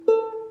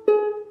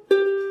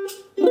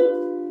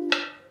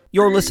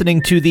You're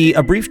listening to the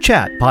A Brief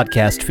Chat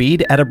podcast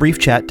feed at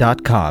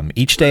abriefchat.com.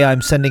 Each day I'm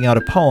sending out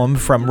a poem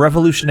from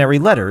Revolutionary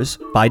Letters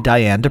by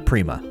Diane di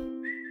Prima.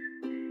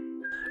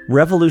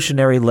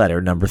 Revolutionary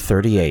Letter number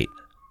 38.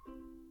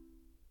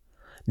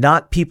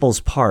 Not People's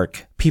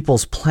Park,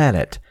 People's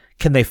Planet.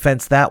 Can they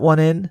fence that one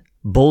in?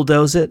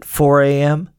 Bulldoze it, 4 a.m.?